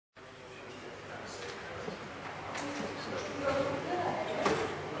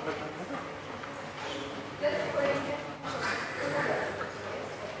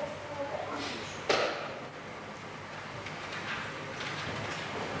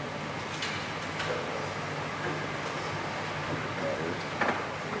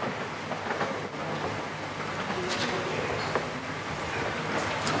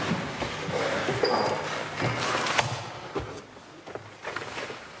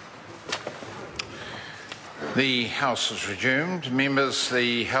The House is resumed. Members,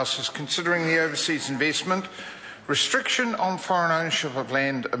 the House is considering the Overseas Investment Restriction on Foreign Ownership of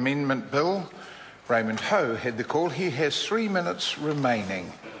Land Amendment Bill. Raymond Ho had the call. He has 3 minutes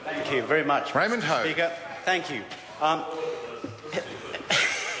remaining. Thank you very much, Raymond Ho. Speaker. Thank you.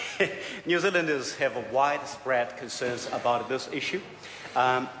 New Zealanders have widespread concerns about this issue.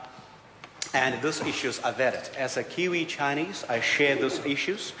 And those issues are valid. As a Kiwi Chinese, I share those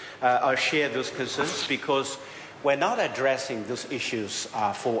issues, I share those concerns because we're not addressing those issues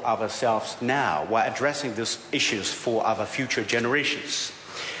for ourselves now. We're addressing those issues for our future generations.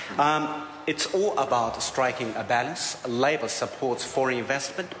 It's all about striking a balance. Labour supports foreign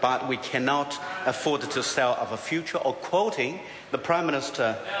investment, but we cannot afford to sell our future. Or quoting the Prime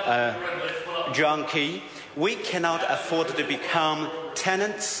Minister, John Key, we cannot afford to become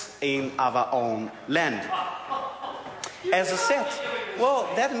tenants in our own land. As I said, well,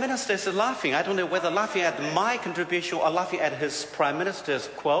 that minister is laughing. I don't know whether laughing at my contribution or laughing at his Prime Minister's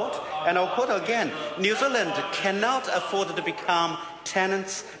quote. And I'll quote again, New Zealand cannot afford to become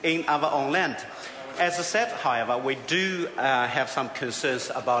tenants in our own land. As I said, however, we do have some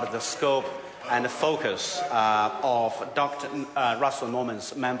concerns about the scope and the focus of Dr. Russell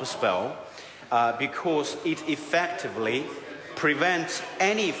Norman's Members' Bill because it effectively prevents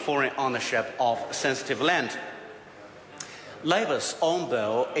any foreign ownership of sensitive land. Labour's own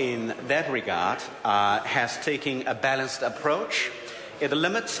bill in that regard has taken a balanced approach. It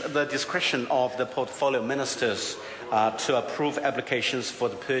limits the discretion of the portfolio ministers to approve applications for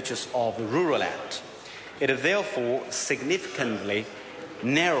the purchase of rural land. It therefore significantly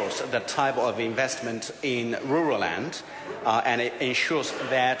narrows the type of investment in rural land and it ensures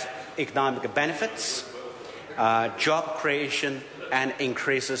that economic benefits, job creation and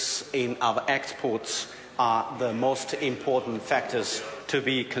increases in our exports are the most important factors to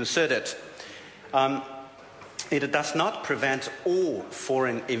be considered. It does not prevent all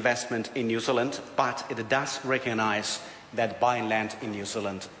foreign investment in New Zealand, but it does recognise that buying land in New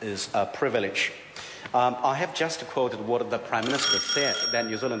Zealand is a privilege. I have just quoted what the Prime Minister said, that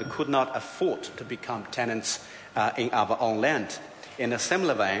New Zealand could not afford to become tenants in our own land. In a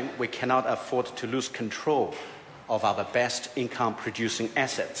similar vein, we cannot afford to lose control of our best income-producing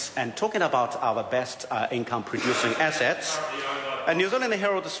assets. And talking about our best income-producing assets, a New Zealand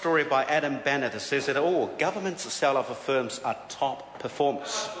Herald story by Adam Bennett says that all government's sell-off firms are top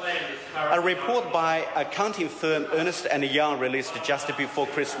performers. A report by accounting firm Ernst & Young released just before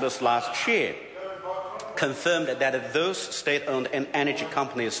Christmas last year confirmed that those state-owned and energy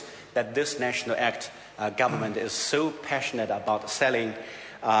companies that this National Act government is so passionate about selling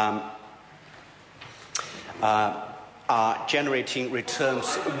are generating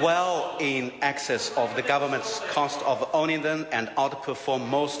returns well in excess of the government's cost of owning them and outperform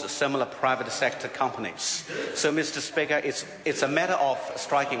most similar private sector companies. So, Mr. Speaker, it's a matter of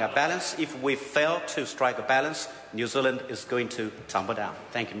striking a balance. If we fail to strike a balance, New Zealand is going to tumble down.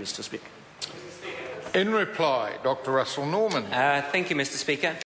 Thank you, Mr. Speaker. In reply, Dr. Russell Norman. Thank you, Mr. Speaker.